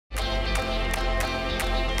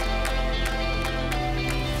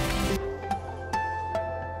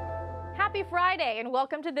Friday, and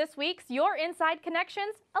welcome to this week's Your Inside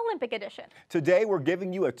Connections Olympic Edition. Today, we're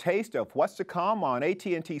giving you a taste of what's to come on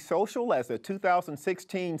AT&T Social as the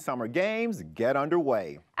 2016 Summer Games get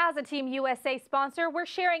underway. As a Team USA sponsor, we're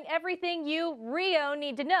sharing everything you Rio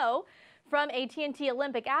need to know, from AT&T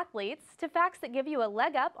Olympic athletes to facts that give you a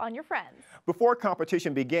leg up on your friends. Before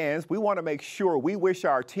competition begins, we want to make sure we wish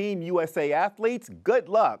our Team USA athletes good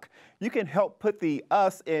luck. You can help put the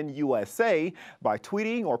us in USA by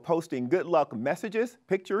tweeting or posting good luck messages,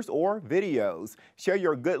 pictures, or videos. Share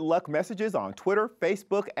your good luck messages on Twitter,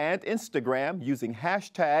 Facebook, and Instagram using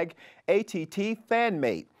hashtag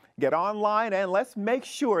 #ATTFanmate. Get online and let's make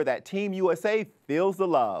sure that Team USA feels the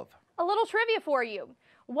love. A little trivia for you.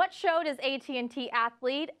 What show does AT&T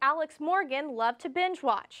athlete Alex Morgan love to binge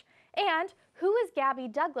watch? And who is Gabby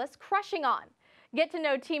Douglas crushing on? Get to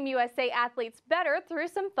know Team USA athletes better through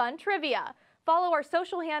some fun trivia. Follow our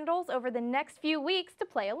social handles over the next few weeks to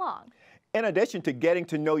play along. In addition to getting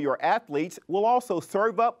to know your athletes, we'll also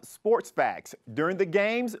serve up sports facts. During the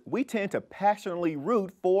games, we tend to passionately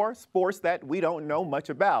root for sports that we don't know much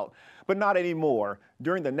about. But not anymore.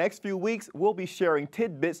 During the next few weeks, we'll be sharing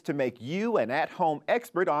tidbits to make you an at-home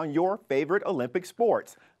expert on your favorite Olympic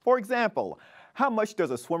sports. For example, how much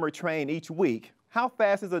does a swimmer train each week? How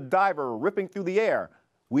fast is a diver ripping through the air?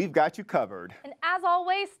 We've got you covered. And as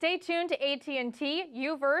always, stay tuned to AT&T,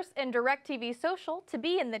 UVerse, and DirecTV Social to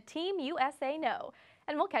be in the Team USA know.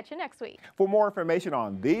 And we'll catch you next week. For more information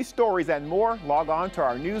on these stories and more, log on to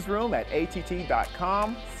our newsroom at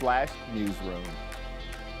att.com/newsroom.